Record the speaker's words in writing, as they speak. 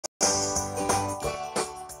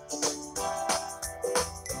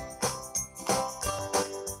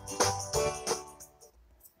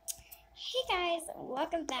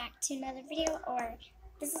to another video, or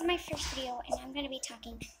this is my first video and I'm going to be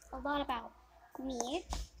talking a lot about me.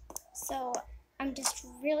 So I'm just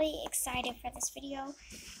really excited for this video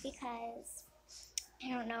because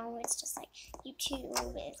I don't know, it's just like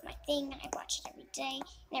YouTube is my thing and I watch it every day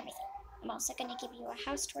and everything. I'm also going to give you a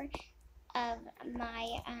house tour of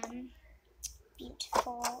my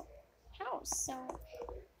beautiful house. So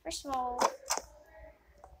first of all,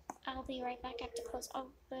 I'll be right back. I have to close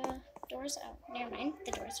all the doors. Oh, never mind.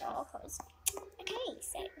 The doors are all closed. Okay,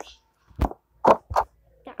 so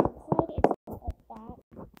the outside is not like that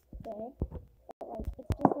good, but like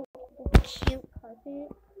it's just like this cute carpet.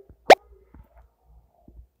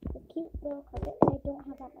 This cute little carpet, and I don't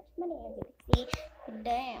have that much money, as you can see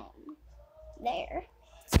down there.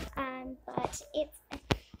 But it's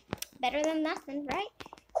better than nothing, right?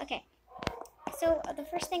 Okay. So the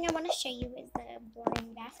first thing I want to show you is the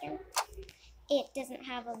boring bathroom. It doesn't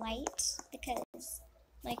have a light because,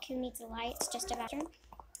 like, who needs a light? It's just a bathroom.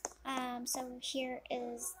 So here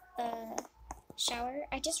is the shower.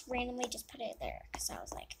 I just randomly just put it there because I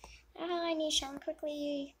was like, oh, I need a shower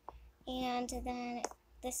quickly. And then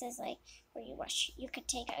this is like where you wash. You could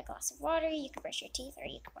take a glass of water, you could brush your teeth, or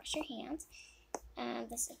you could wash your hands.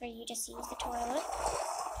 This is where you just use the toilet.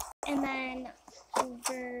 And then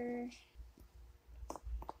over,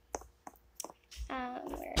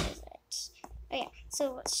 where is it? Oh yeah,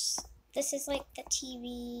 so this is like the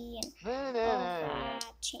TV and all that.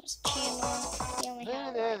 Change the channel. We only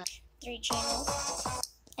have like 3 channels.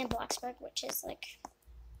 And Bloxburg, which is like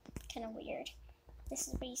kind of weird. This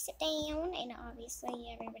is where you sit down, and obviously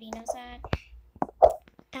everybody knows that.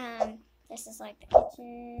 This is like the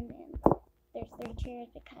kitchen, and there's 3 chairs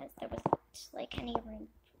because there wasn't like any room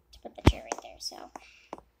to put the chair right there. So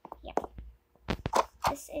yeah,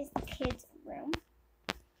 this is the kids' room.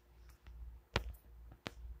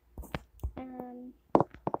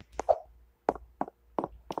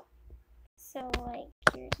 So like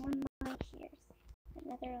here's one light, here's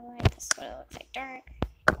another light. This is what it looks like dark.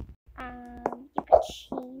 You could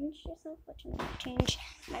change yourself, which I'm gonna change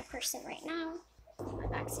my person right now. My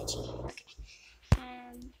back's itchy. Okay.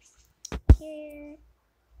 Here.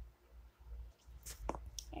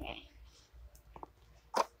 Okay.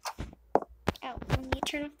 Oh, when you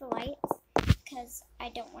turn off the lights, because I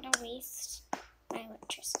don't want to waste my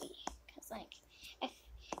electricity.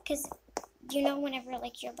 Because you know, whenever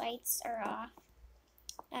like your lights are off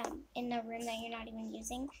in a room that you're not even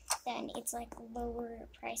using, then it's like lower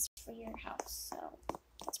price for your house. So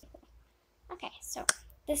that's pretty cool. Okay, so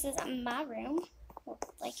this is my room,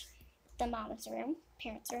 like the mom's room,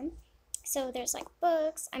 parents' room. So there's like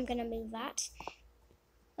books. I'm gonna move that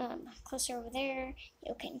closer over there.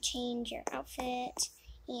 You can change your outfit,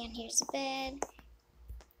 and here's the bed.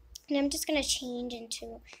 And I'm just gonna change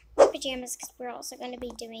into my pajamas because we're also gonna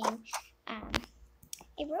be doing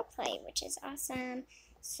a role play, which is awesome.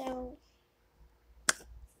 So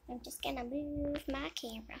I'm just gonna move my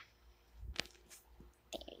camera.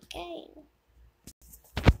 There you go.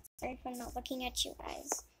 Sorry if I'm not looking at you guys.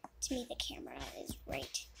 To me, the camera is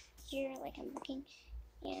right here, like I'm looking,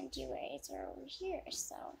 and you guys are over here.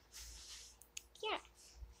 So yeah.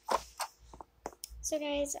 So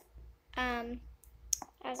guys,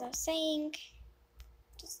 as I was saying,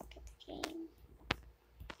 just look at the game.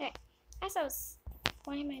 Okay, as I was,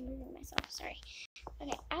 why am I moving myself? Sorry.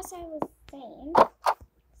 Okay, as I was saying,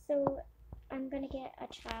 so I'm gonna get a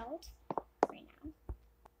child right now.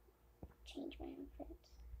 Change my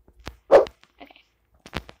outfit. Okay.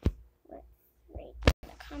 Let's rate in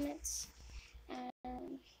the comments.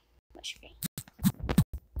 What should we?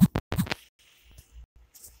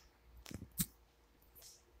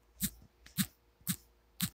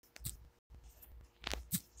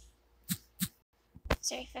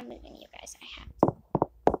 Sorry if I'm moving you guys. I have to.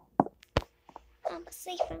 I'm a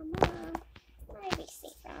safer mama. I'll be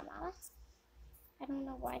safer mama. I don't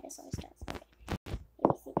know why this always does. Okay.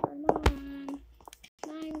 Be safer mom.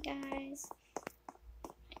 Come on, guys.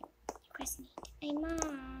 You guys need a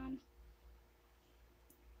mom.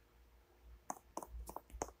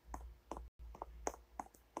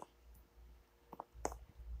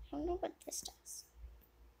 I don't know what this does.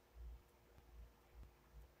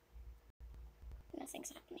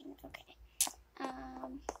 Nothing's happening. Okay.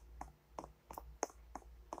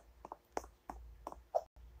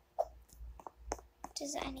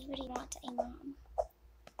 Does anybody want a mom?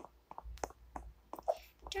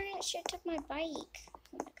 Darn it, she took my bike.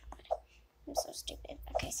 Oh my god. I'm so stupid.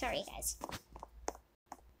 Okay, sorry guys.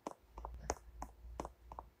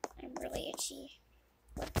 I'm really itchy.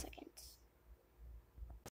 1 second.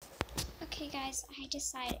 Okay guys, I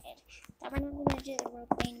decided that we're not going to do the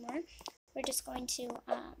roleplay anymore. We're just going to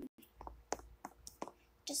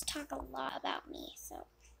just talk a lot about me. So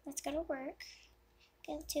let's go to work.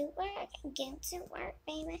 Go to work. Go to work,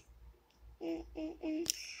 baby.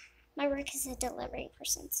 My work is a delivery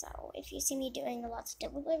person, so if you see me doing lots of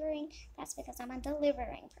delivering, that's because I'm a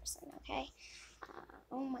delivering person, okay?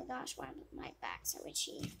 Oh my gosh, why my back so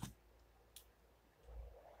itchy?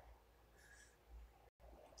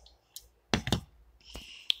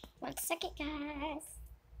 One second, guys.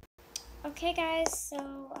 Okay, guys,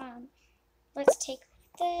 so let's take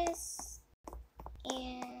this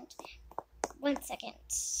and 1 second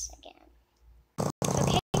again.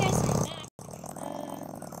 Okay, guys, I'm back.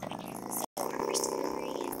 Okay, so our first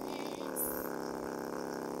delivery is this.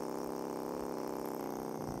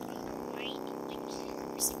 I don't know why, like,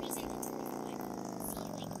 for some reason it doesn't see,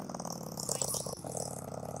 like, my teeth.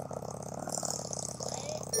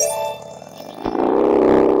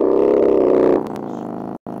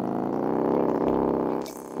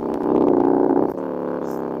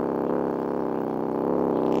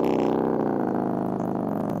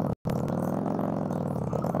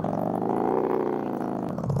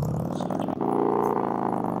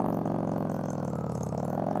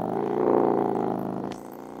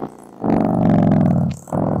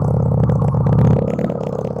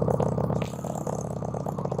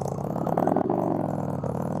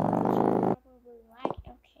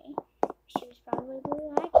 She was probably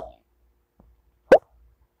lagging it.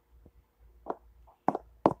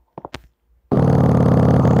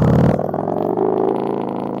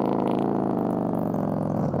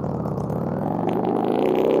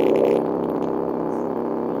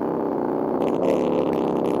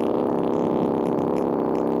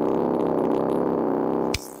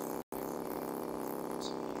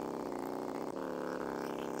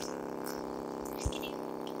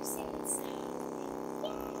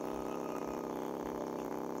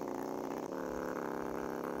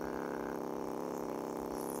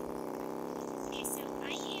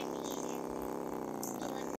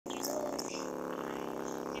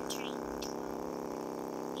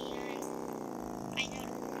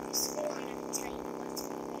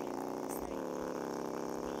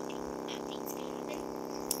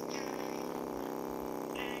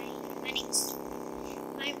 My name's